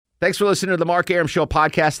Thanks for listening to the Mark Arum Show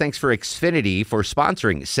podcast. Thanks for Xfinity for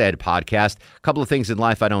sponsoring said podcast. A couple of things in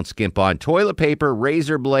life I don't skimp on. Toilet paper,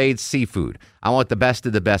 razor blades, seafood. I want the best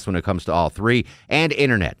of the best when it comes to all three. And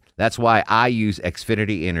internet. That's why I use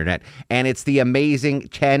Xfinity Internet. And it's the amazing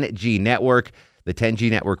 10G network. The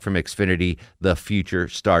 10G network from Xfinity. The future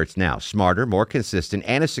starts now. Smarter, more consistent,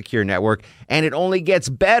 and a secure network. And it only gets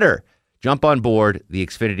better. Jump on board the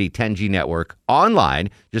Xfinity 10G network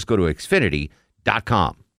online. Just go to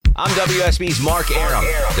Xfinity.com. I'm WSB's Mark Arum.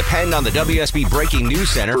 Depend on the WSB Breaking News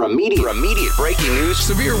Center for immediate breaking news,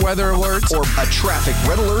 severe weather alerts, or a traffic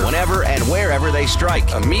red alert whenever and wherever they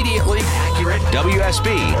strike. Immediately accurate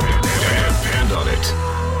WSB. Depend on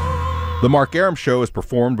it. The Mark Arum Show is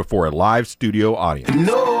performed before a live studio audience.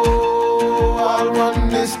 No, I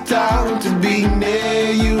want this town to be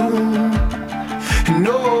near you.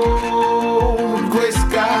 No gray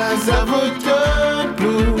skies ever turn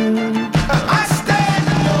blue. I stand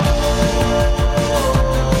alone.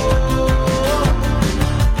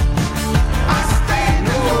 I stand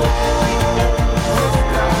alone.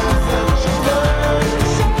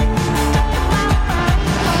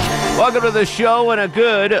 Welcome to the show and a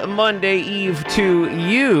good Monday Eve to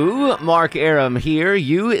you. Mark Arum here,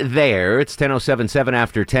 you there. It's 10:07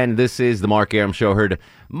 after 10. This is the Mark Arum Show, heard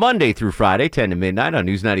Monday through Friday, 10 to midnight on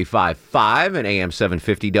News 95.5 and AM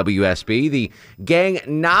 750 WSB. The gang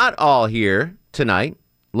not all here tonight.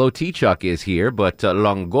 Low T Chuck is here, but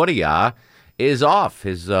Longoria is off.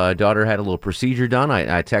 His daughter had a little procedure done.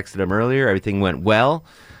 I texted him earlier. Everything went well.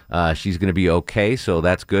 She's going to be okay, so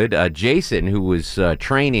that's good. Jason, who was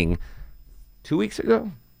training 2 weeks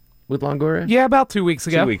ago with Longoria? Yeah, about 2 weeks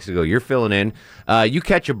ago. 2 weeks ago. You're filling in. You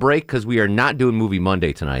catch a break because we are not doing Movie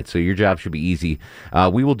Monday tonight, so your job should be easy.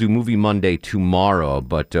 We will do Movie Monday tomorrow,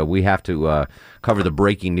 but we have to cover the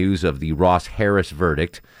breaking news of the Ross Harris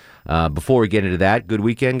verdict. Before we get into that, good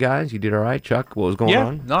weekend, guys. You did all right, Chuck? What was going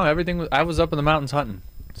on? No, everything was, I was up in the mountains hunting.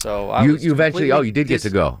 So I You was eventually, you did get to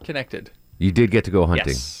go. Connected. You did get to go hunting.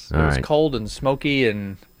 Yes. All it was right. cold and smoky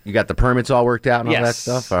and You got the permits all worked out and all that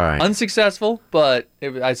stuff? All right. Unsuccessful, but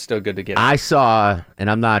it's still good to get it. I saw, and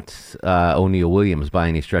I'm not O'Neal Williams by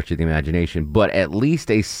any stretch of the imagination, but at least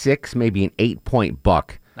a 6, maybe an 8-point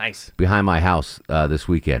buck Nice. behind my house this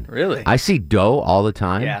weekend. Really? I see doe all the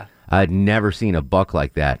time. Yeah. I'd never seen a buck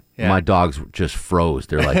like that. Yeah. My dogs just froze.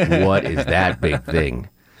 They're like, what is that big thing?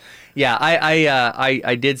 Yeah,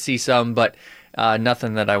 I did see some, but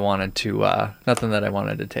nothing that I wanted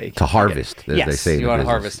to take. To harvest, as Yes, they say in you the want to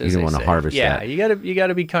business. harvest. You as don't they want to say. harvest Yeah, that. you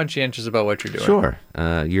gotta be conscientious about what you're doing. Sure.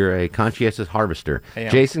 You're a conscientious harvester. I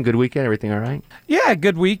am. Jason, good weekend? Everything all right? Yeah,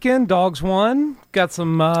 good weekend. Dogs won. Got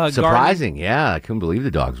some Surprising. Yeah, I couldn't believe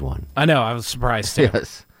the dogs won. I know. I was surprised too.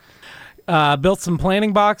 Yes. Built some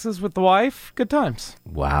planting boxes with the wife. Good times.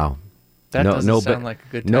 Wow. That doesn't sound like a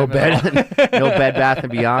good time No at all. bed, no Bed Bath and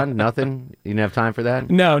Beyond. Nothing. You didn't have time for that.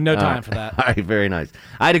 No time for that. All right, very nice.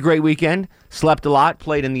 I had a great weekend. Slept a lot.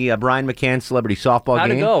 Played in the Brian McCann Celebrity Softball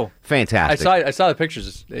How'd game. it go? Fantastic. I saw the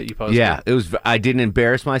pictures that you posted. Yeah, it was. I didn't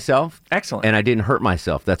embarrass myself. Excellent. And I didn't hurt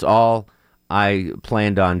myself. That's all I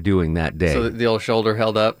planned on doing that day. So the old shoulder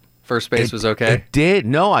held up. First base was okay. It did.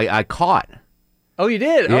 No, I caught. Oh, you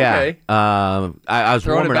did. Yeah. Okay. I was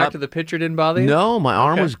Throwing it warming back up. to the pitcher didn't bother you? No, my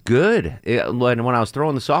arm Okay. was good. When I was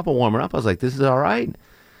throwing the softball warming up, I was like, this is all right.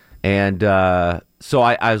 And so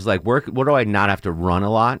I was like, where do I not have to run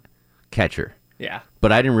a lot? Catcher. Yeah.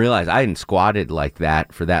 But I didn't realize I hadn't squatted like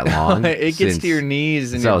that for that long. It gets to your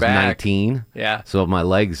knees and since your I was back. 19. Yeah. So my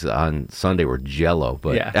legs on Sunday were jello.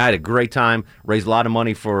 But Yeah. I had a great time. Raised a lot of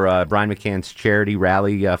money for Brian McCann's charity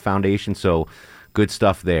rally foundation. So good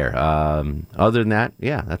stuff there. Other than that,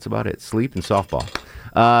 yeah, that's about it. Sleep and softball.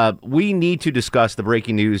 We need to discuss the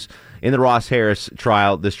breaking news in the Ross Harris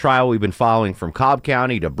trial. This trial we've been following from Cobb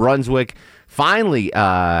County to Brunswick. Finally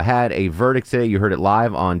had a verdict today. You heard it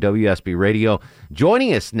live on WSB Radio.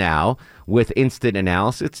 Joining us now with instant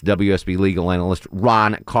analysis, WSB legal analyst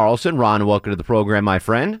Ron Carlson. Ron, welcome to the program, my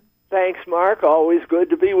friend. Thanks, Mark. Always good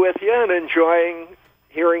to be with you and enjoying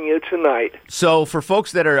hearing you tonight. So for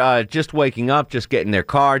folks that are just waking up, just getting their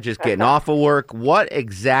car, just getting off of work, what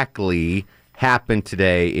exactly happened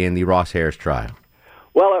today in the Ross Harris trial?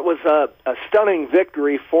 Well, it was a stunning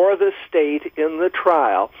victory for the state in the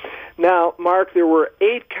trial. Now, Mark, there were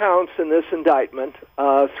 8 counts in this indictment.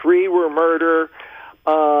 3 were murder,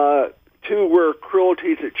 2 were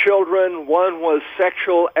cruelty to children, 1 was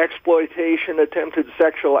sexual exploitation, attempted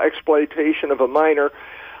sexual exploitation of a minor.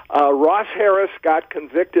 Ross Harris got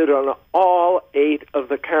convicted on all 8 of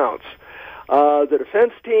the counts. The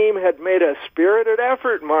defense team had made a spirited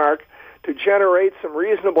effort, Mark, to generate some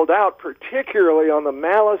reasonable doubt, particularly on the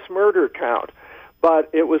malice murder count. But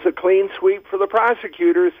it was a clean sweep for the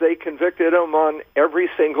prosecutors. They convicted him on every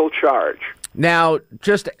single charge. Now,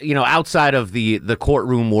 just outside of the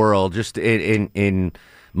courtroom world, just in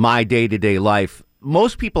my day-to-day life,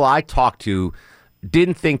 most people I talked to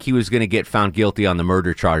didn't think he was going to get found guilty on the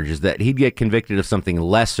murder charges, that he'd get convicted of something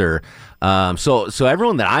lesser. So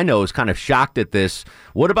everyone that I know is kind of shocked at this.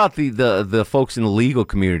 What about the folks in the legal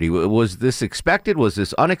community? Was this expected? Was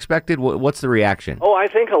this unexpected? What's the reaction? Oh, I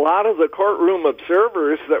think a lot of the courtroom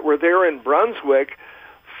observers that were there in Brunswick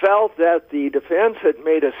felt that the defense had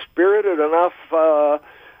made a spirited enough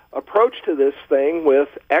approach to this thing with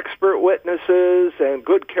expert witnesses and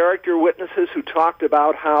good character witnesses who talked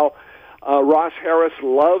about how Ross Harris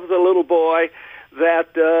loved the little boy,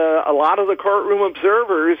 that a lot of the courtroom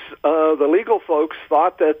observers, the legal folks,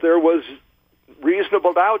 thought that there was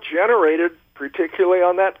reasonable doubt generated, particularly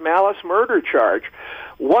on that malice murder charge.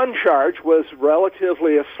 One charge was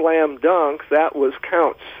relatively a slam dunk. That was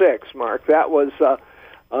count 6, Mark. That was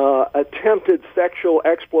attempted sexual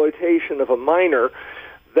exploitation of a minor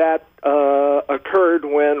that occurred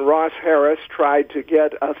when Ross Harris tried to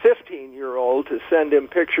get a 15-year-old to send him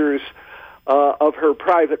pictures of her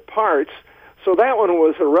private parts. So that one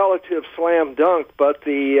was a relative slam dunk, but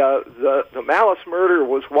the malice murder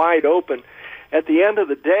was wide open. At the end of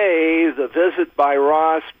the day, the visit by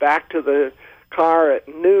Ross back to the car at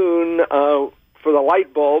noon for the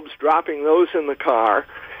light bulbs, dropping those in the car,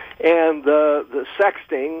 and the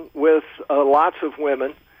sexting with lots of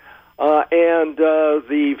women, and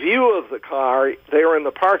the view of the car, they were in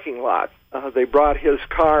the parking lot. They brought his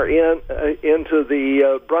car into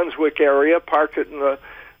the Brunswick area, parked it in the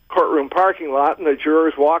courtroom parking lot, and the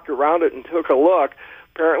jurors walked around it and took a look.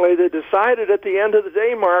 Apparently they decided at the end of the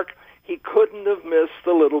day, Mark, he couldn't have missed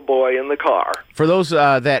the little boy in the car. For those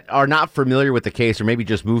that are not familiar with the case or maybe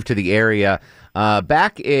just moved to the area,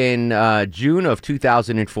 back in June of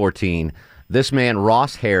 2014, this man,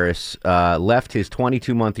 Ross Harris, left his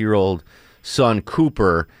 22-month-old son,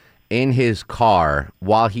 Cooper, in his car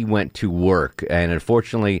while he went to work. And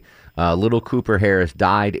unfortunately, little Cooper Harris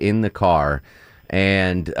died in the car.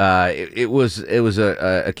 And it was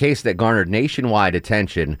a case that garnered nationwide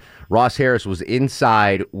attention. Ross Harris was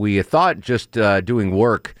inside, we thought, just doing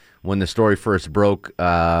work when the story first broke,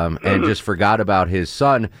 and just forgot about his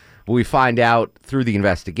son. But we find out through the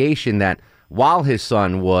investigation that while his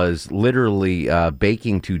son was literally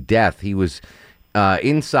baking to death, he was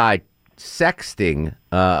inside sexting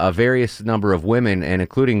a various number of women, and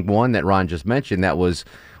including one that Ron just mentioned that was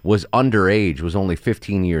underage, was only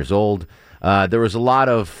 15 years old. There was a lot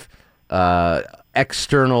of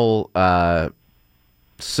external. I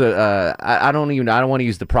don't want to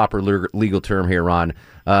use the proper legal term here, Ron.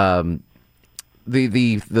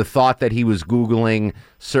 The thought that he was Googling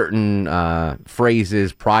certain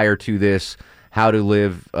phrases prior to this, how to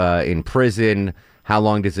live in prison, how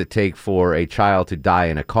long does it take for a child to die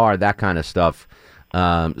in a car, that kind of stuff.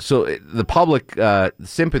 So the public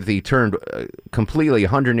sympathy turned completely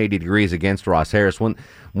 180 degrees against Ross Harris.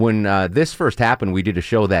 When this first happened, we did a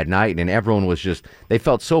show that night, and everyone was they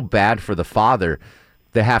felt so bad for the father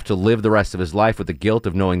to have to live the rest of his life with the guilt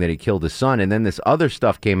of knowing that he killed his son. And then this other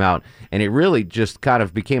stuff came out, and it really just kind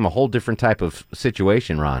of became a whole different type of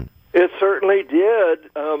situation, Ron. It certainly did,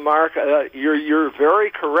 Mark. You're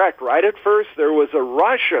very correct. Right at first, there was a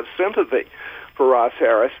rush of sympathy for Ross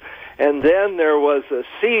Harris, and then there was a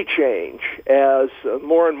sea change as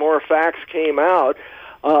more and more facts came out,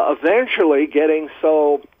 eventually getting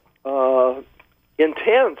so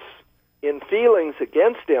intense in feelings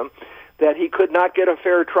against him that he could not get a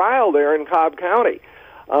fair trial there in Cobb County.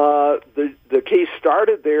 The case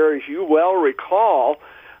started there, as you well recall.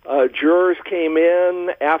 Jurors came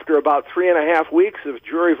in after about 3.5 weeks of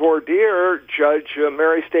jury voir dire. Judge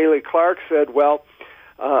Mary Staley Clark said, well,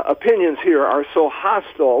 opinions here are so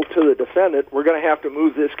hostile to the defendant, we're going to have to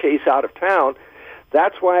move this case out of town.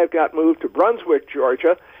 That's why it got moved to Brunswick,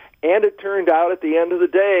 Georgia. And it turned out at the end of the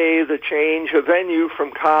day, the change of venue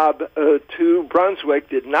from Cobb to Brunswick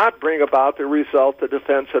did not bring about the result the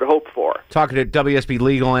defense had hoped for. Talking to WSB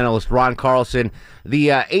legal analyst Ron Carlson,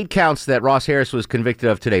 the 8 counts that Ross Harris was convicted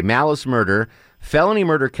of today: malice murder, felony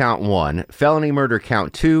murder count 1, felony murder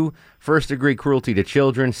count 2, first-degree cruelty to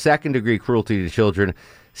children, second-degree cruelty to children,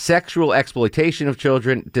 sexual exploitation of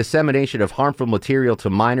children, dissemination of harmful material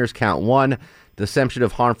to minors count 1, dissemination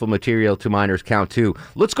of harmful material to minors count 2.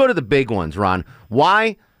 Let's go to the big ones, Ron.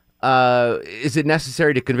 Why is it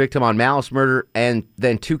necessary to convict him on malice murder and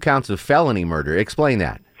then 2 counts of felony murder? Explain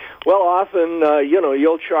that. Well, often,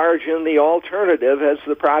 you'll charge in the alternative, as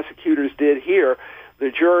the prosecutors did here. The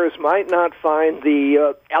jurors might not find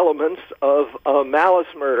the elements of malice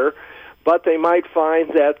murder, but they might find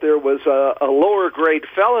that there was a lower-grade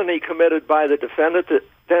felony committed by the defendant that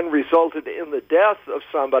then resulted in the death of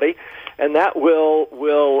somebody, and that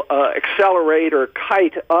will accelerate or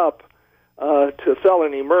kite up to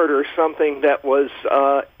felony murder, something that was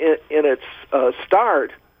in its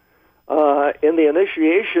start, in the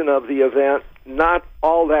initiation of the event, not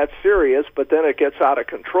all that serious, but then it gets out of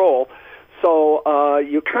control. So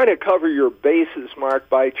you kind of cover your bases, Mark,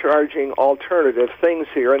 by charging alternative things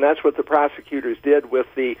here, and that's what the prosecutors did with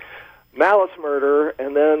the malice murder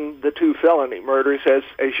and then the 2 felony murders, as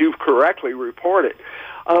you've correctly reported.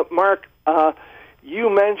 Mark, you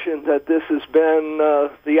mentioned that this has been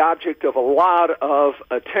the object of a lot of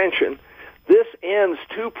attention. This ends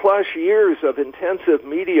 2+ years of intensive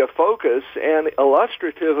media focus, and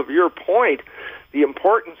illustrative of your point, the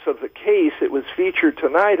importance of the case, it was featured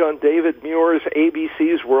tonight on David Muir's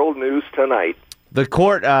ABC's World News Tonight. The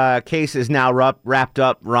court case is now wrapped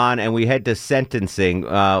up, Ron, and we head to sentencing.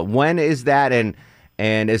 When is that? And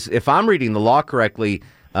if I'm reading the law correctly,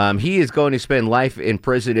 he is going to spend life in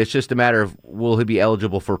prison. It's just a matter of will he be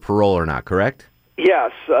eligible for parole or not, correct?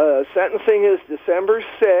 Yes. Sentencing is December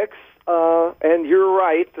 6th, and you're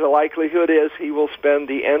right. The likelihood is he will spend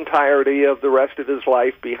the entirety of the rest of his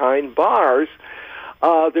life behind bars.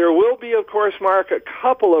 There will be, of course, Mark, a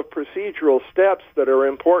couple of procedural steps that are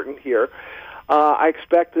important here. I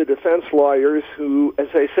expect the defense lawyers who, as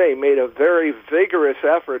I say, made a very vigorous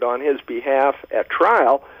effort on his behalf at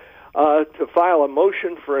trial to file a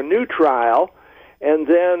motion for a new trial, and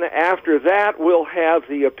then after that we'll have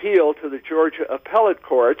the appeal to the Georgia appellate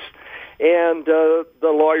courts, and the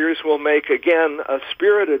lawyers will make, again, a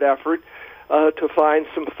spirited effort to find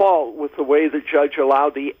some fault with the way the judge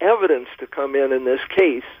allowed the evidence to come in this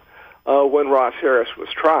case when Ross Harris was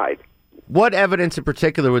tried. What evidence in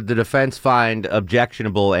particular would the defense find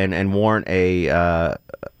objectionable and warrant a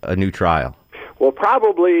new trial? Well,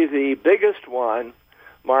 probably the biggest one,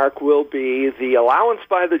 Mark, will be the allowance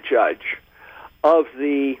by the judge of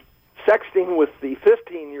the sexting with the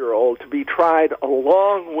 15-year-old to be tried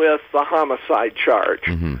along with the homicide charge,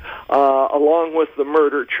 along with the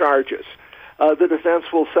murder charges. The defense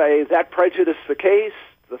will say that prejudiced the case.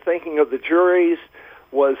 The thinking of the juries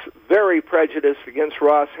was very prejudiced against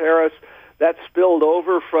Ross Harris. That spilled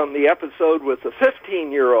over from the episode with the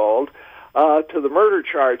 15-year-old to the murder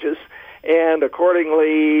charges, and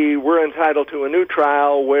accordingly we're entitled to a new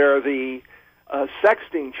trial where the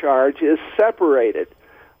sexting charge is separated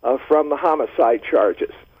from the homicide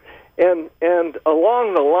charges. And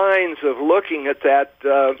along the lines of looking at that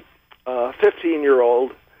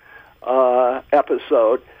 15-year-old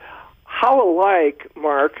episode, how alike,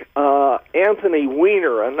 Mark, Anthony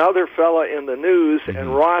Weiner, another fella in the news,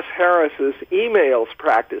 and Ross Harris's emails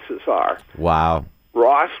practices are. Wow.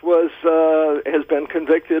 Ross has been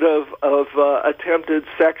convicted of attempted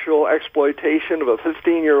sexual exploitation of a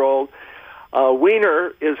 15-year-old.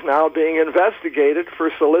 Weiner is now being investigated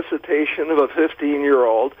for solicitation of a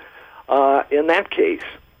 15-year-old in that case.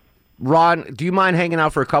 Ron, do you mind hanging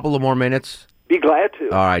out for a couple of more minutes? Be glad to.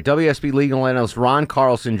 All right. WSB legal analyst Ron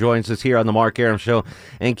Carlson joins us here on the Mark Arum Show.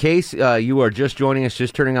 In case you are just joining us,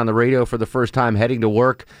 just turning on the radio for the first time, heading to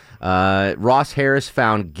work, Ross Harris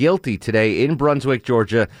found guilty today in Brunswick,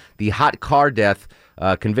 Georgia, the hot car death,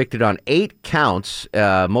 convicted on 8 counts,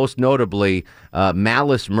 most notably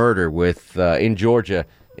malice murder in Georgia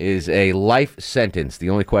is a life sentence. The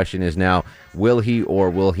only question is now, will he or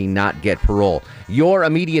will he not get parole? Your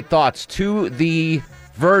immediate thoughts to the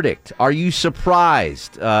verdict. Are you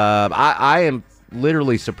surprised? I am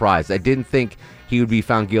literally surprised. I didn't think he would be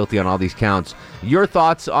found guilty on all these counts. Your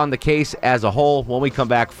thoughts on the case as a whole when we come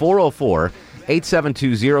back.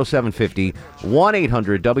 404-872-0750,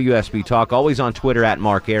 1-800-WSB-TALK. Always on Twitter at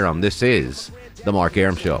Mark Arum. This is The Mark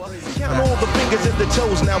Arum Show. Count all the fingers and the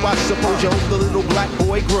toes. Now I suppose you hope the little black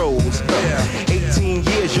boy grows. 18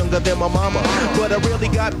 years younger than my mama, but I really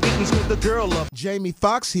got beatings with the girl up. Jamie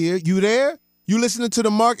Foxx here. You there? You listening to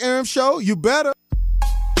the Mark Arum Show? You better.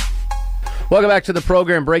 Welcome back to the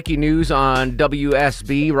program. Breaking news on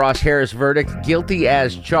WSB. Ross Harris verdict, guilty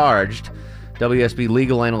as charged. WSB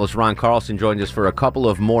legal analyst Ron Carlson joined us for a couple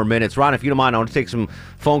of more minutes. Ron, if you don't mind, I want to take some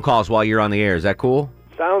phone calls while you're on the air. Is that cool?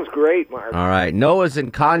 Sounds great, Mark. All right. Noah's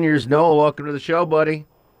in Conyers. Noah, welcome to the show, buddy.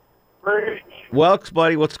 Great. Welks,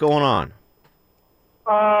 buddy, what's going on?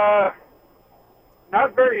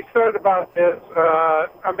 Not very excited about this. I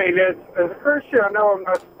mean, as a Christian, I know I'm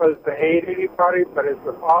not supposed to hate anybody, but as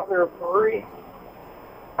the father of 3,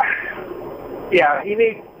 yeah,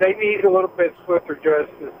 they need a little bit swifter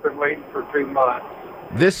justice than waiting for 2 months.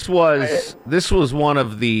 This was one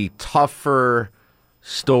of the tougher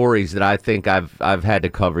stories that I think I've had to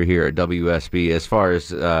cover here at WSB as far as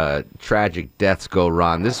tragic deaths go,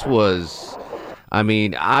 Ron. This was, I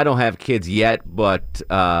mean, I don't have kids yet, but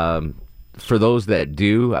for those that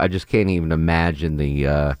do, I just can't even imagine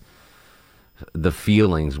the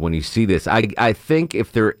feelings when you see this. I think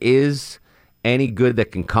if there is any good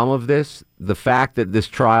that can come of this, the fact that this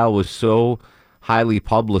trial was so highly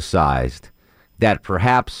publicized that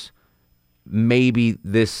perhaps maybe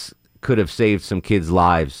this could have saved some kids'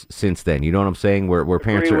 lives since then. You know what I'm saying? Where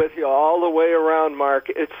parents agree with you all the way around, Mark.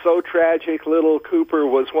 It's so tragic. Little Cooper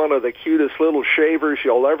was one of the cutest little shavers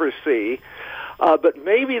you'll ever see. But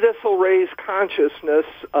maybe this will raise consciousness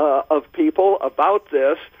of people about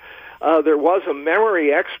this. There was a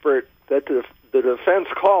memory expert that the defense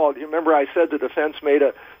called. You remember I said the defense made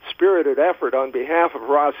a spirited effort on behalf of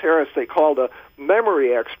Ross Harris. They called a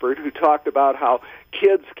memory expert who talked about how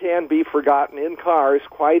kids can be forgotten in cars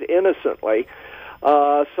quite innocently,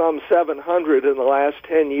 some 700 in the last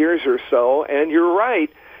 10 years or so. And you're right.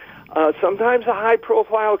 Sometimes a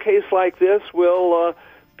high-profile case like this will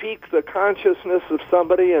pique the consciousness of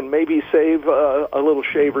somebody and maybe save a little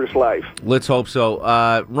shaver's life. Let's hope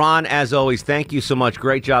so. Ron, as always, thank you so much.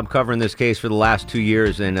 Great job covering this case for the last 2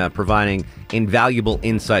 years and providing invaluable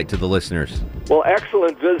insight to the listeners. Well,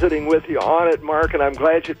 excellent visiting with you on it, Mark, and I'm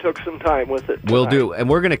glad you took some time with it tonight. Will do. And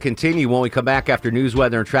we're going to continue when we come back after news,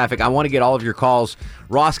 weather, and traffic. I want to get all of your calls.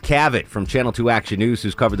 Ross Cavett from Channel 2 Action News,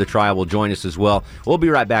 who's covered the trial, will join us as well. We'll be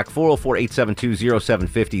right back.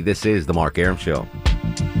 404-872-0750. This is The Mark Arum Show.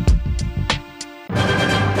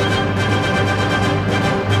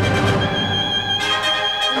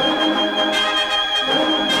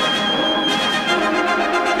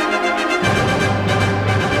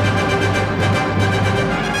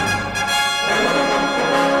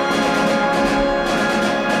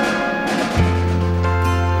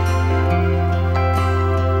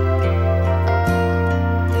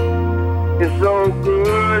 It's so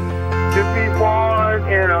good to be born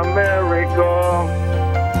in America,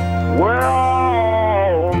 where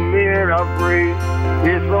all men are free.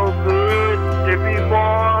 It's so good to be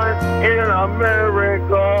born in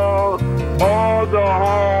America, all the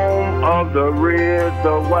home of the red,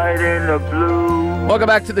 the white, and the blue. Welcome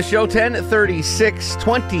back to the show. 10:36,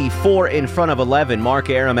 24 in front of 11. Mark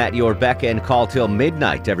Arum at your beck and call till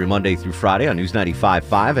midnight every Monday through Friday on News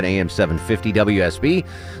 95.5 and AM 750 WSB.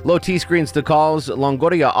 Low T screens the calls.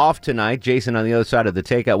 Longoria off tonight. Jason on the other side of the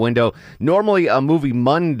takeout window. Normally a movie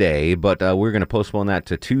Monday, but we're going to postpone that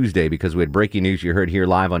to Tuesday because we had breaking news you heard here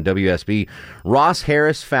live on WSB. Ross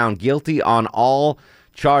Harris found guilty on all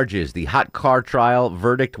charges. The hot car trial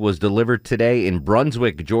verdict was delivered today in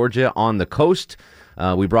Brunswick, Georgia, on the coast.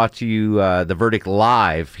 We brought to you the verdict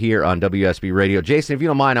live here on WSB Radio. Jason, if you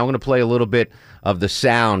don't mind, I'm going to play a little bit of the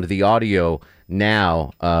sound, the audio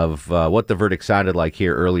now of what the verdict sounded like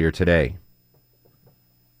here earlier today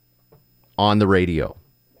on the radio.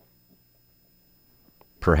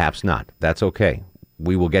 Perhaps not. That's okay.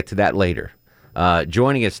 We will get to that later.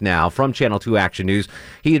 Joining us now from Channel 2 Action News,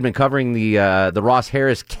 he had been covering the Ross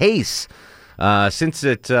Harris case since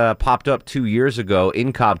it popped up 2 years ago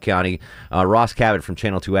in Cobb County. Ross Cavett from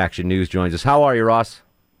Channel 2 Action News joins us. How are you, Ross?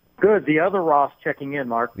 Good. The other Ross checking in,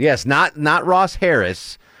 Mark. Yes, not Ross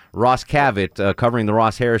Harris. Ross Cavett covering the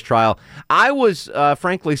Ross Harris trial. I was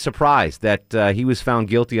frankly surprised that he was found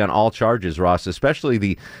guilty on all charges, Ross, especially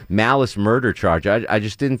the malice murder charge. I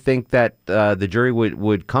just didn't think that the jury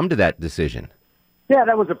would come to that decision. Yeah,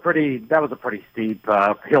 that was a pretty steep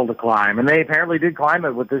hill to climb, and they apparently did climb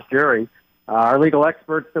it with this jury. Our legal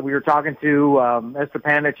experts that we were talking to, Esther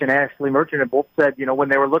Panich and Ashley Merchant, have both said, when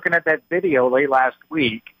they were looking at that video late last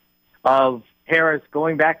week of Harris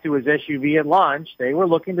going back to his SUV at lunch, they were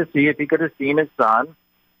looking to see if he could have seen his son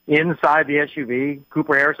inside the SUV.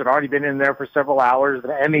 Cooper Harris had already been in there for several hours.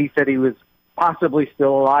 The ME said he was possibly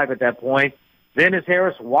still alive at that point. Then as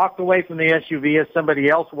Harris walked away from the SUV, as somebody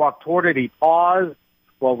else walked toward it, he paused.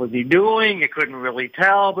 What was he doing? You couldn't really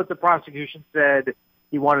tell, but the prosecution said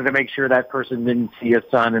he wanted to make sure that person didn't see his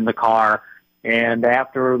son in the car. And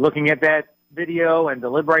after looking at that video and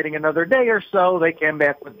deliberating another day or so, they came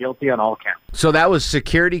back with guilty on all counts. So that was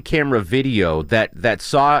security camera video that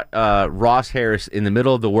saw Ross Harris in the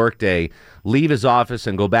middle of the workday leave his office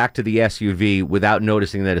and go back to the SUV without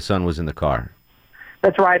noticing that his son was in the car.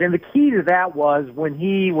 That's right. And the key to that was when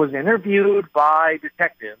he was interviewed by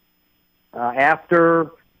detectives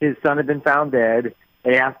after his son had been found dead.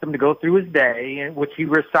 They asked him to go through his day, in which he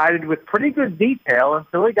recited with pretty good detail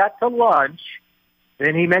until he got to lunch.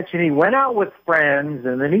 Then he mentioned he went out with friends,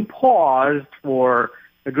 and then he paused for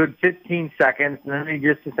a good 15 seconds, and then he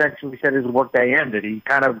just essentially said his workday ended. He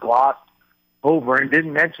kind of glossed over and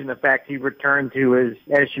didn't mention the fact he returned to his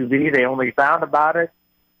SUV. They only found about it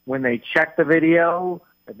when they checked the video.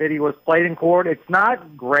 The video was played in court. It's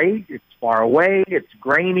not great. It's far away. It's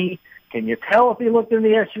grainy. Can you tell if he looked in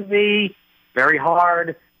the SUV? Very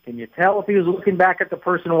hard. Can you tell if he was looking back at the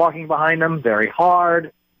person walking behind him? Very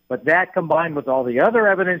hard. But that combined with all the other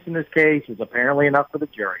evidence in this case is apparently enough for the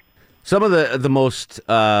jury. Some of the most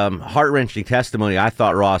heart-wrenching testimony, I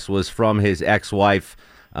thought, Ross, was from his ex-wife,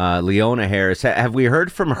 Leona Harris. Have we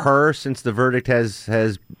heard from her since the verdict has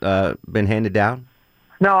been handed down?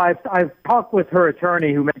 No, I've talked with her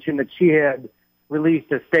attorney, who mentioned that she had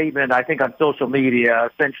released a statement, I think on social media,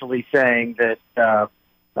 essentially saying that,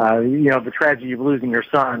 the tragedy of losing your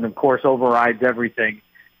son, of course, overrides everything.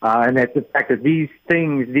 And that the fact that these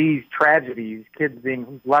tragedies, kids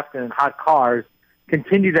being left in hot cars,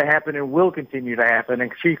 continue to happen and will continue to happen.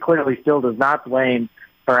 And she clearly still does not blame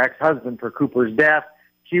her ex-husband for Cooper's death.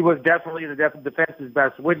 She was definitely the defense's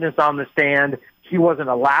best witness on the stand. She wasn't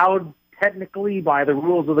allowed, technically, by the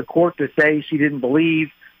rules of the court, to say she didn't believe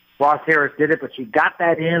Ross Harris did it, but she got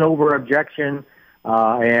that in over objection,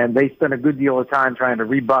 and they spent a good deal of time trying to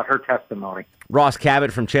rebut her testimony. Ross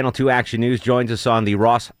Cabot from Channel 2 Action News joins us on the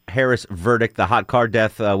Ross Harris verdict, the hot car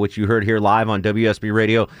death, which you heard here live on WSB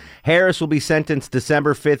Radio. Harris will be sentenced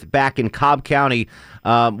December 5th back in Cobb County.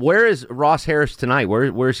 Where is Ross Harris tonight?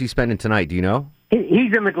 Where is he spending tonight? Do you know?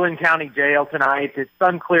 He's in the Glenn County Jail tonight. It's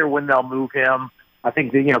unclear when they'll move him. I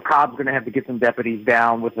think that, Cobb's going to have to get some deputies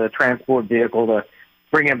down with a transport vehicle to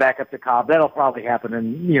bring him back up to Cobb. That'll probably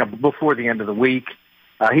happen before the end of the week.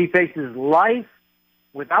 He faces life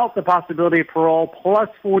without the possibility of parole, plus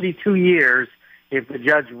 42 years if the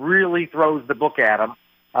judge really throws the book at him.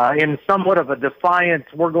 In somewhat of a defiant,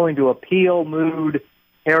 we're going to appeal mood,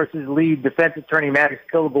 Harris's lead defense attorney, Maddox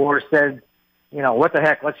Kilgore, said, what the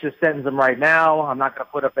heck, let's just sentence him right now. I'm not going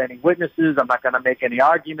to put up any witnesses. I'm not going to make any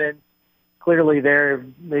arguments. Clearly,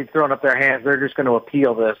 they've thrown up their hands. They're just going to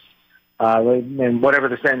appeal this. And whatever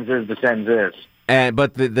the sentence is, the sentence is.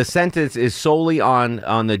 But the sentence is solely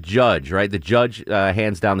on the judge, right? The judge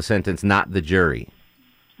hands down the sentence, not the jury.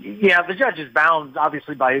 Yeah, the judge is bound,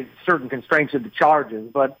 obviously, by certain constraints of the charges.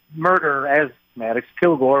 But murder, as Maddox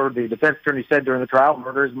Kilgore, the defense attorney, said during the trial,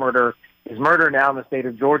 murder is murder now in the state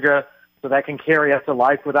of Georgia. So that can carry us to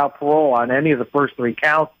life without parole on any of the first three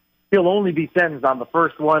counts. He'll only be sentenced on the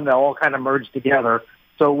first one. They'll all kind of merge together.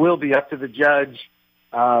 So it will be up to the judge.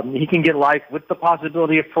 He can get life with the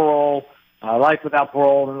possibility of parole, life without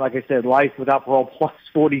parole, and like I said, life without parole plus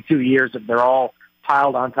 42 years if they're all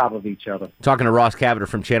piled on top of each other. Talking to Ross Cabot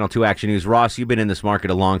from Channel 2 Action News. Ross, you've been in this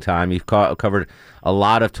market a long time. You've covered a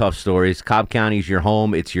lot of tough stories. Cobb County is your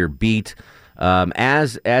home. It's your beat.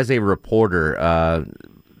 As a reporter,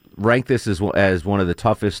 rank this as one of the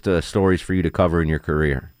toughest stories for you to cover in your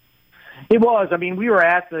career. It was. I mean,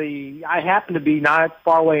 I happened to be not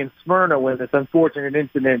far away in Smyrna when this unfortunate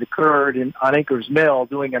incident occurred on Acres Mill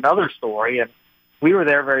doing another story, and we were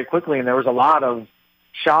there very quickly, and there was a lot of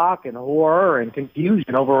shock and horror and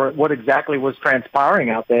confusion over what exactly was transpiring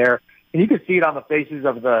out there. And you could see it on the faces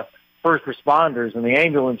of the first responders and the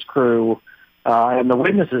ambulance crew and the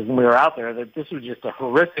witnesses when we were out there, that this was just a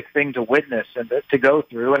horrific thing to witness and to go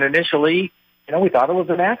through. And initially, we thought it was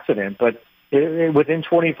an accident, but within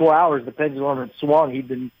 24 hours, the pendulum had swung. He'd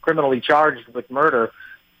been criminally charged with murder,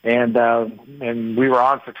 and we were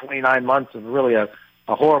on for 29 months of really a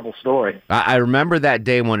horrible story. I remember that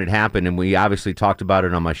day when it happened, and we obviously talked about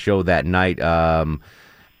it on my show that night.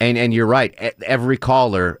 And you're right. Every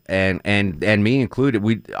caller, and me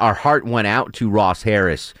included, our heart went out to Ross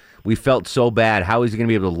Harris. We felt so bad. How is he going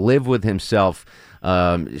to be able to live with himself?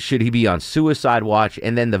 Should he be on suicide watch?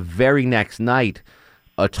 And then the very next night,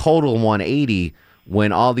 a total 180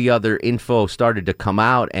 when all the other info started to come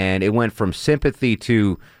out, and it went from sympathy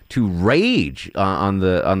to rage on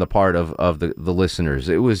the part of the listeners.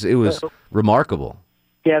 It was remarkable.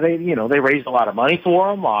 Yeah, they raised a lot of money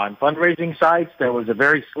for him on fundraising sites. There was a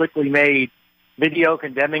very slickly made video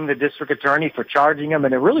condemning the district attorney for charging him,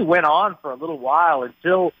 and it really went on for a little while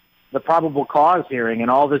until the probable cause hearing and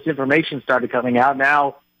all this information started coming out.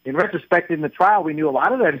 Now, in retrospect, in the trial, we knew a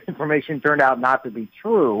lot of that information turned out not to be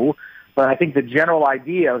true, but I think the general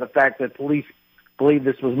idea of the fact that police believed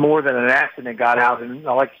this was more than an accident got out, and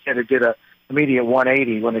like you said, it did a immediate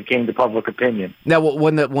 180 when it came to public opinion. Now,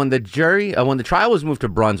 when the trial was moved to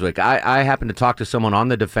Brunswick, I happened to talk to someone on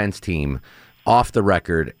the defense team off the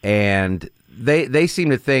record, and they seem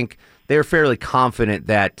to think they're fairly confident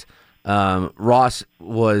that Ross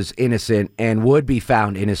was innocent and would be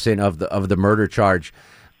found innocent of the murder charge.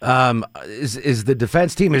 Is the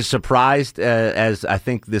defense team as surprised as I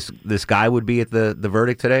think this guy would be at the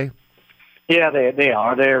verdict today? Yeah, they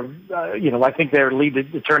are. They're, I think their lead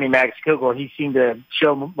attorney, Max Kilgore, he seemed to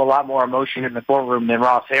show a lot more emotion in the courtroom than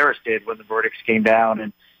Ross Harris did when the verdicts came down.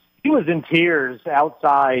 And he was in tears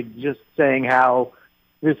outside just saying how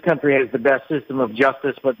this country has the best system of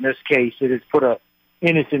justice, but in this case it has put a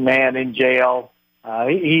innocent man in jail.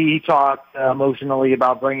 He talked emotionally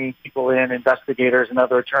about bringing people in, investigators and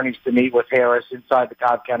other attorneys to meet with Harris inside the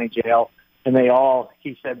Cobb County Jail. And they all,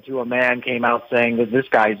 he said to a man, came out saying that this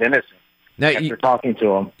guy's innocent. Now, after talking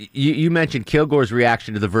to him. You mentioned Kilgore's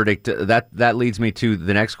reaction to the verdict. That leads me to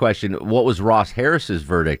the next question. What was Ross Harris's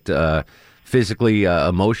verdict physically,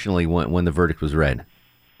 emotionally, when the verdict was read?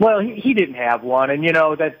 Well, he didn't have one, and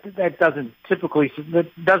that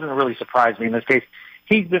doesn't really surprise me in this case.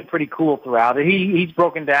 He's been pretty cool throughout it. He's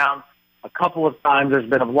broken down a couple of times. There's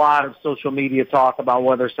been a lot of social media talk about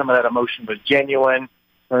whether some of that emotion was genuine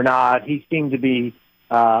or not. He seemed to be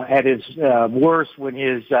at his worst when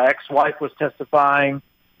his ex-wife was testifying.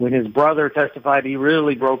 When his brother testified, he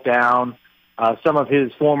really broke down. Some of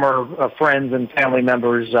his former friends and family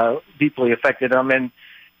members deeply affected him. And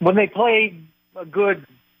when they played a good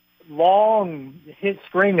long hit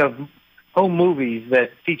string of home movies that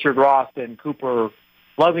featured Ross and Cooper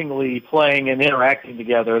lovingly playing and interacting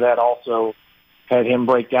together, that also had him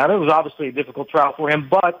break down. It was obviously a difficult trial for him,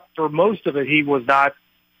 but for most of it, he was not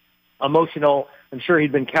emotional. I'm sure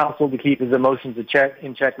he'd been counseled to keep his emotions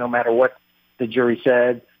in check no matter what the jury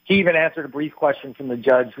said. He even answered a brief question from the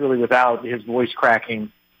judge really without his voice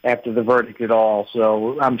cracking after the verdict at all.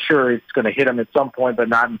 So I'm sure it's going to hit him at some point, but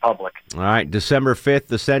not in public. All right, December 5th,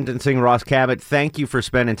 the sentencing. Ross Cabot, thank you for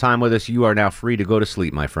spending time with us. You are now free to go to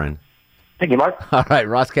sleep, my friend. Thank you, Mark. All right,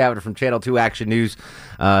 Ross Cabot from Channel 2 Action News,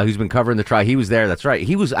 who's been covering the trial. He was there. That's right.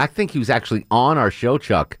 I think he was actually on our show,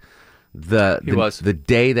 Chuck, the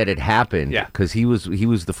day that it happened. Yeah, because he was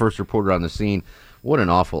the first reporter on the scene. What an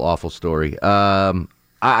awful story.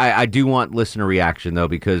 I do want listener reaction though,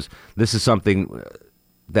 because this is something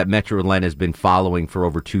that Metro Atlanta has been following for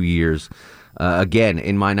over 2 years. Again,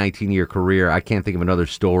 in my 19-year career, I can't think of another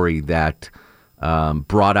story that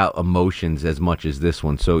brought out emotions as much as this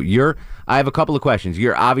one. So I have a couple of questions.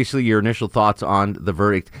 Your initial thoughts on the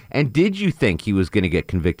verdict, and did you think he was going to get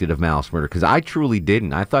convicted of malice murder? Because I truly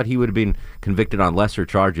didn't. I thought he would have been convicted on lesser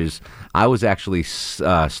charges. I was actually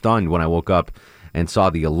stunned when I woke up and saw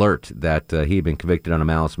the alert that he had been convicted on a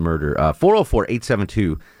malice murder.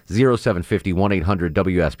 404-872-0750,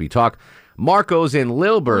 1-800-WSB Talk. Marco's in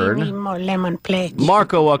Lilburn. We need more lemon pledge.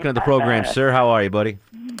 Marco, welcome to the program, sir. How are you, buddy?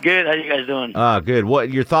 Good. How you guys doing? Good.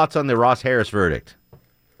 What your thoughts on the Ross Harris verdict?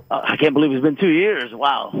 I can't believe it's been 2 years.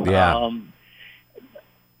 Wow. Yeah.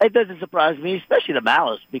 It doesn't surprise me, especially the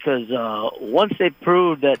malice, because once they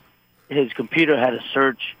proved that his computer had a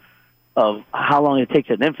search of how long it takes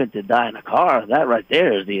an infant to die in a car, that right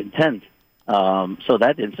there is the intent. So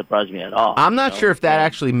that didn't surprise me at all. I'm not sure if that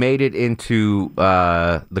actually made it into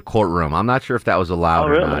the courtroom. I'm not sure if that was allowed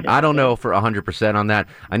or not. I don't know for 100% on that.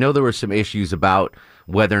 I know there were some issues about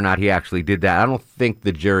whether or not he actually did that. I don't think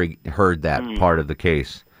the jury heard that part of the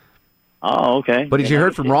case. Oh, okay. But as you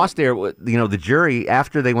heard from Ross there, the jury,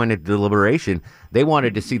 after they went into deliberation, they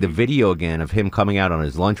wanted to see the video again of him coming out on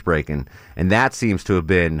his lunch break, and that seems to have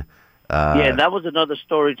been... yeah, that was another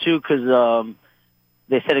story, too, because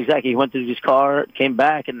they said exactly he went to his car, came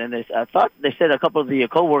back, and then I thought they said a couple of the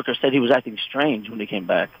co-workers said he was acting strange when he came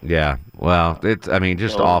back. Yeah, well, it's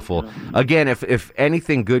just awful. Again, if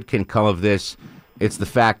anything good can come of this, it's the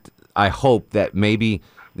fact, I hope, that maybe...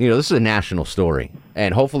 this is a national story,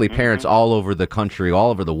 and hopefully parents all over the country,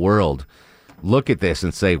 all over the world, look at this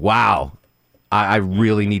and say, wow, I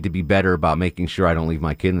really need to be better about making sure I don't leave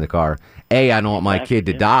my kid in the car. A, I don't want my kid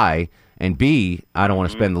to die, and B, I don't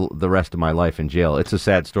want to spend the rest of my life in jail. It's a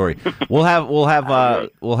sad story. We'll have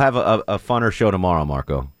a funner show tomorrow,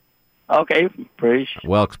 Marco. Okay, praise.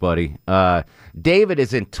 Welks, buddy. David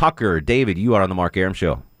is in Tucker. David, you are on the Mark Arum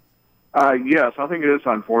Show. Yes, I think it is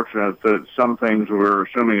unfortunate that some things we were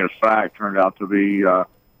assuming as fact turned out to be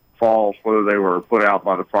false, whether they were put out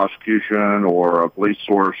by the prosecution or a police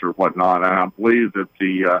source or whatnot. And I believe that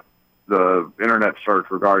the internet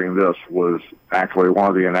search regarding this was actually one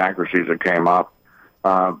of the inaccuracies that came up.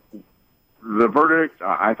 The verdict,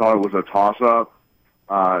 I thought it was a toss-up.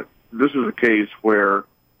 This is a case where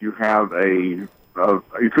you have you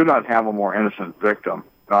could not have a more innocent victim.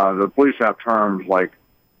 The police have terms like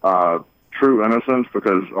true innocence,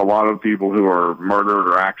 because a lot of people who are murdered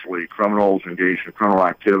are actually criminals engaged in criminal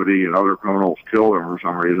activity, and other criminals kill them for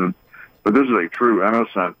some reason. But this is a true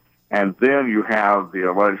innocent. And then you have the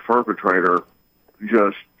alleged perpetrator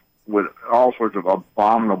just with all sorts of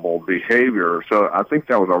abominable behavior. So I think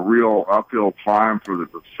that was a real uphill climb for the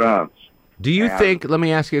defense. Do you think, let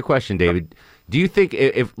me ask you a question, David. Do you think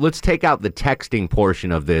if let's take out the texting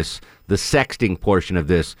portion of this, the sexting portion of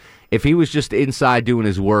this, if he was just inside doing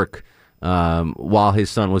his work while his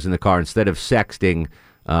son was in the car instead of sexting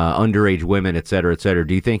underage women, et cetera,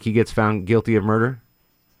 do you think he gets found guilty of murder?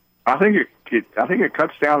 I think it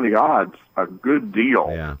cuts down the odds a good deal.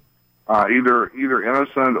 Yeah. Either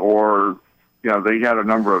innocent or, they had a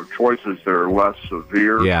number of choices that are less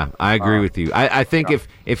severe. Yeah, I agree with you. I think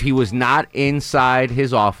if he was not inside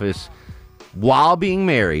his office while being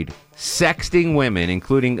married, sexting women,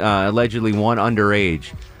 including allegedly one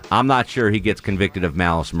underage, I'm not sure he gets convicted of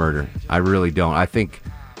malice murder. I really don't. I think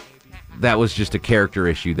that was just a character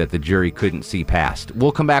issue that the jury couldn't see past.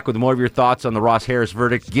 We'll come back with more of your thoughts on the Ross Harris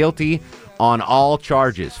verdict. Guilty on all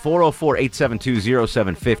charges.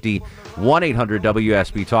 404-872-0750,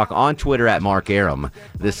 1-800-WSB Talk, on Twitter at Mark Arum.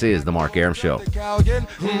 This is The Mark Arum Show.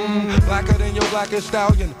 Blacker than your blackest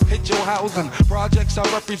stallion. Hit your housing. Projects,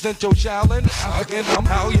 I represent your challenge. Again, I'm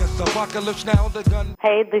out, yes, apocalypse now, the gun.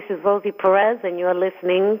 Hey, this is Rosie Perez, and you're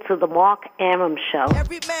listening to The Mark Arum Show.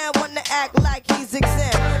 Every man want to act like he's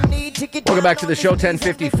exempt. Welcome back to the show,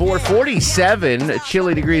 1054, 47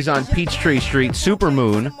 chilly degrees on Peachtree Street.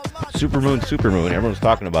 Supermoon. Everyone's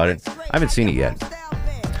talking about it. I haven't seen it yet.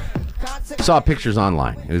 Saw pictures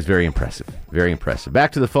online. It was very impressive. Very impressive.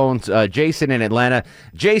 Back to the phones. Jason in Atlanta.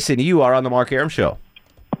 Jason, you are on the Mark Arum Show.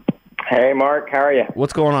 Hey, Mark. How are you?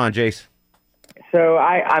 What's going on, Jason? So,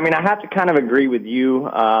 I mean, I have to kind of agree with you.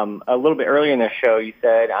 A little bit earlier in the show, you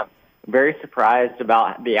said, I'm very surprised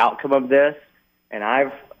about the outcome of this. And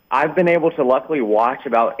I've been able to luckily watch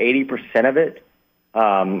about 80% of it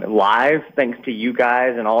live, thanks to you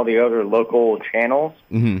guys and all the other local channels.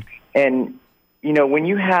 Mm-hmm. And, when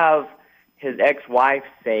you have his ex-wife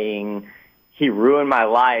saying, he ruined my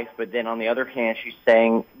life, but then on the other hand, she's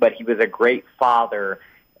saying, but he was a great father,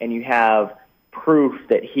 and you have proof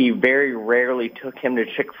that he very rarely took him to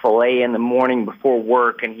Chick-fil-A in the morning before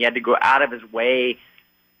work, and he had to go out of his way,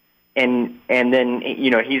 and then,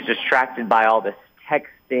 he's distracted by all this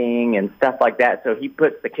texting and stuff like that, so he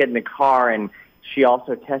puts the kid in the car, and she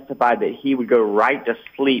also testified that he would go right to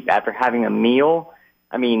sleep after having a meal.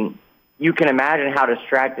 I mean, you can imagine how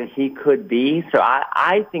distracted he could be, so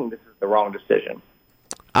I think this is the wrong decision.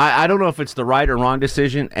 I don't know if it's the right or wrong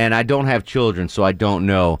decision, and I don't have children, so I don't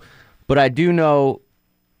know. But I do know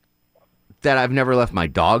that I've never left my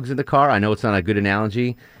dogs in the car. I know it's not a good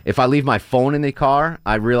analogy. If I leave my phone in the car,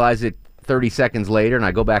 I realize it 30 seconds later, and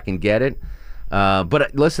I go back and get it.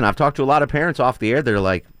 But listen, I've talked to a lot of parents off the air. They're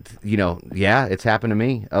like, yeah, it's happened to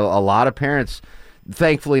me. A lot of parents,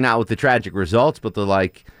 thankfully not with the tragic results, but they're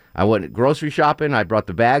like, I went grocery shopping, I brought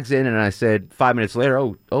the bags in, and I said 5 minutes later,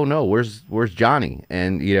 oh no, where's Johnny?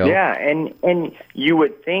 And Yeah, and you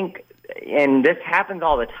would think, and this happens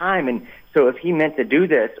all the time, and so if he meant to do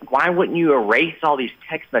this, why wouldn't you erase all these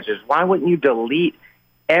text messages? Why wouldn't you delete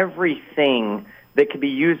everything that could be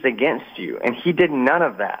used against you? And he did none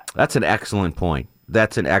of that. That's an excellent point.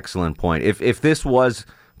 If this was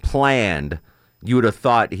planned, you would have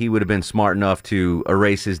thought he would have been smart enough to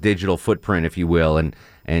erase his digital footprint, if you will, and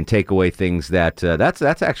take away things that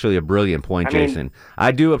that's actually a brilliant point, Jason.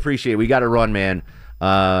 I do appreciate it. We got to run, man.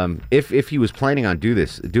 If he was planning on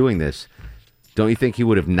doing this, don't you think he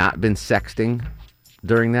would have not been sexting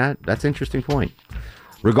during that? That's an interesting point.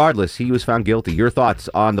 Regardless, he was found guilty. Your thoughts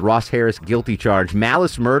on the Ross Harris guilty charge?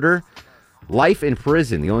 Malice murder, life in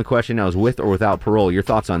prison. The only question now is with or without parole. Your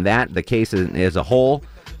thoughts on that, the case as a whole?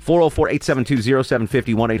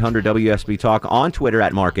 404-872-0750, 1-800-WSB Talk, on Twitter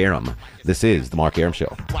at Mark Arum. This is The Mark Arum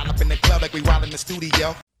Show.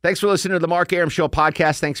 Thanks for listening to The Mark Arum Show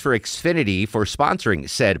podcast. Thanks for Xfinity for sponsoring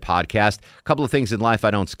said podcast. A couple of things in life I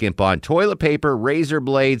don't skimp on: toilet paper, razor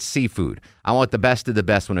blades, seafood. I want the best of the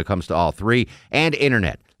best when it comes to all three, and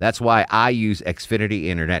internet. That's why I use Xfinity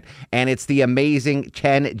Internet, and it's the amazing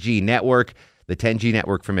 10G network. The 10G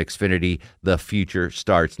network from Xfinity, the future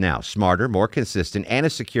starts now. Smarter, more consistent, and a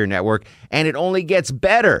secure network, and it only gets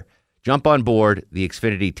better. Jump on board the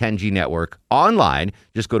Xfinity 10G network online.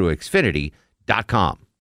 Just go to Xfinity.com.